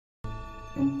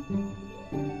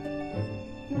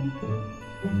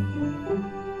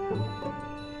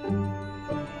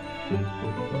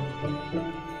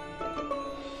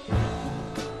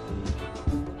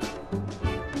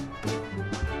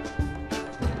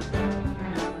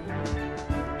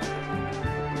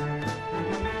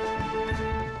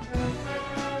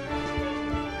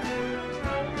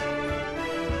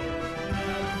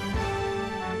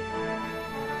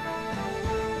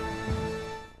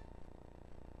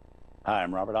Hi,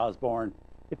 I'm Robert Osborne.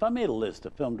 If I made a list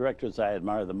of film directors I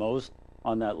admire the most,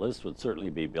 on that list would certainly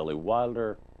be Billy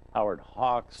Wilder, Howard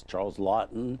Hawks, Charles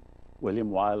Laughton, William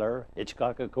Wyler,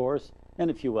 Hitchcock, of course,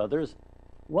 and a few others.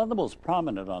 One of the most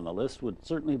prominent on the list would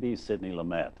certainly be Sidney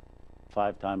Lumet,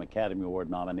 five-time Academy Award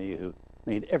nominee who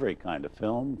made every kind of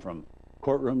film, from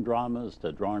courtroom dramas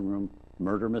to drawing room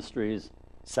murder mysteries,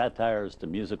 satires to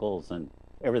musicals, and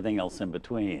everything else in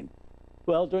between.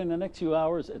 Well, during the next few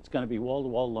hours, it's going to be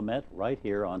wall-to-wall Lumet right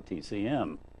here on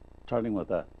TCM, starting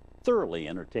with a thoroughly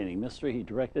entertaining mystery he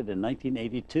directed in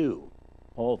 1982,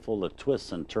 all full of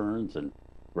twists and turns and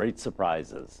great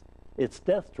surprises. It's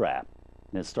Deathtrap,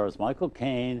 and it stars Michael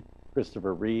Caine,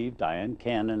 Christopher Reeve, Diane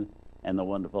Cannon, and the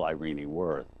wonderful Irene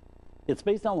Worth. It's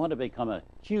based on what had become a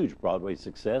huge Broadway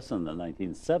success in the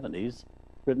 1970s,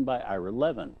 written by Ira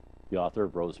Levin, the author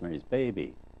of Rosemary's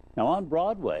Baby. Now, on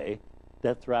Broadway,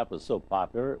 Deathtrap was so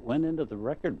popular it went into the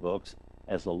record books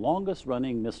as the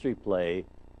longest-running mystery play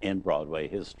in Broadway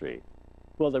history.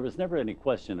 Well, there was never any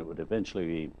question it would eventually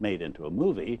be made into a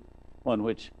movie, one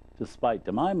which, despite,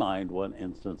 to my mind, one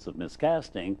instance of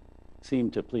miscasting,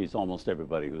 seemed to please almost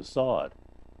everybody who saw it.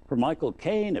 For Michael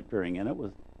Caine, appearing in it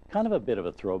was kind of a bit of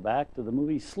a throwback to the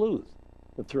movie Sleuth,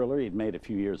 the thriller he'd made a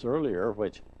few years earlier,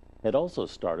 which had also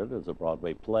started as a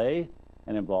Broadway play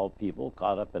and involved people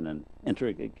caught up in an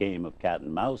intricate game of cat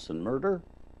and mouse and murder,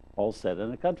 all set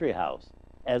in a country house,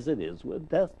 as it is with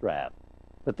Deathtrap.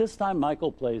 But this time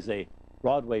Michael plays a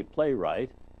Broadway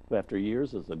playwright who, after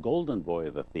years as the golden boy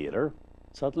of the theater,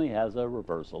 suddenly has a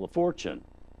reversal of fortune.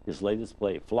 His latest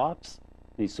play flops,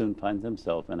 and he soon finds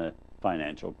himself in a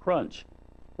financial crunch.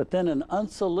 But then an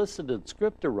unsolicited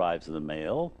script arrives in the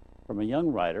mail from a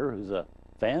young writer who's a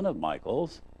fan of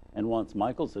Michael's and wants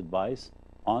Michael's advice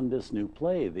on this new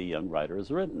play the young writer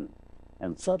has written.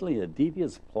 And suddenly a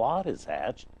devious plot is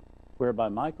hatched whereby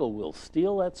Michael will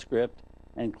steal that script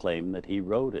and claim that he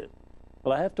wrote it.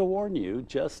 Well, I have to warn you,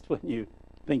 just when you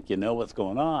think you know what's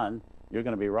going on, you're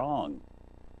going to be wrong.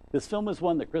 This film is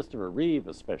one that Christopher Reeve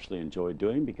especially enjoyed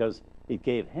doing because it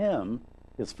gave him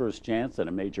his first chance in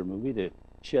a major movie to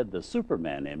shed the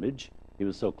Superman image he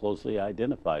was so closely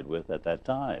identified with at that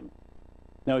time.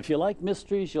 Now, if you like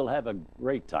mysteries, you'll have a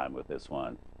great time with this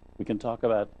one. We can talk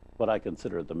about what I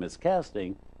consider the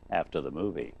miscasting after the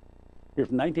movie. Here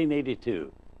from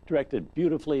 1982, directed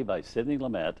beautifully by Sidney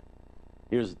Lumet,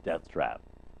 here's Deathtrap.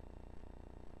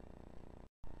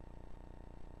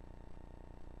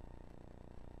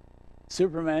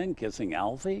 Superman kissing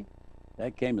Alfie?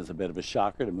 That came as a bit of a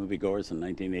shocker to moviegoers in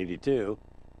 1982.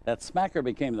 That smacker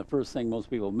became the first thing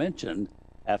most people mentioned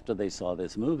after they saw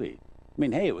this movie. I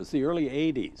mean, hey, it was the early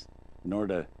 80s. In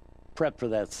order to prep for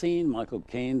that scene, Michael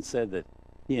Caine said that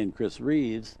he and Chris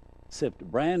Reeves sipped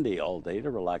brandy all day to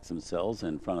relax themselves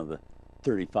in front of the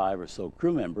 35 or so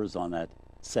crew members on that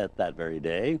set that very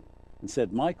day, and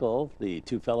said Michael, the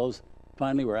two fellows,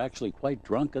 finally were actually quite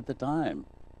drunk at the time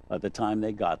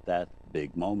they got that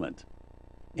big moment.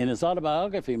 In his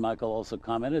autobiography, Michael also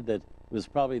commented that it was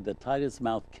probably the tightest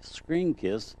mouth screen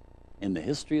kiss in the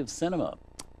history of cinema.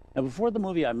 Now, before the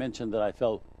movie, I mentioned that I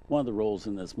felt one of the roles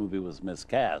in this movie was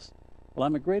miscast. Well,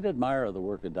 I'm a great admirer of the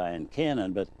work of Diane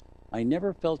Cannon, but I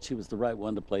never felt she was the right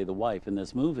one to play the wife in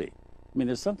this movie. I mean,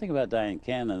 there's something about Diane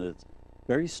Cannon that's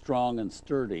very strong and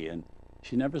sturdy, and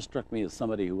she never struck me as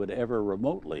somebody who would ever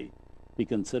remotely be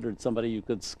considered somebody you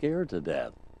could scare to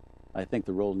death. I think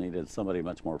the role needed somebody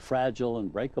much more fragile and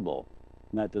breakable,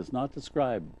 and that does not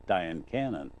describe Diane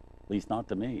Cannon, at least not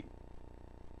to me.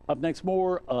 Up next,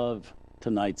 more of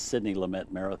tonight's Sidney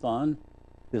Lumet Marathon.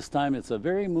 This time it's a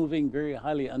very moving, very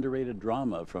highly underrated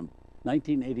drama from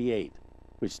 1988,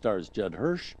 which stars Judd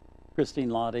Hirsch,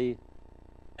 Christine Lottie,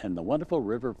 and the wonderful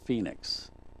River Phoenix.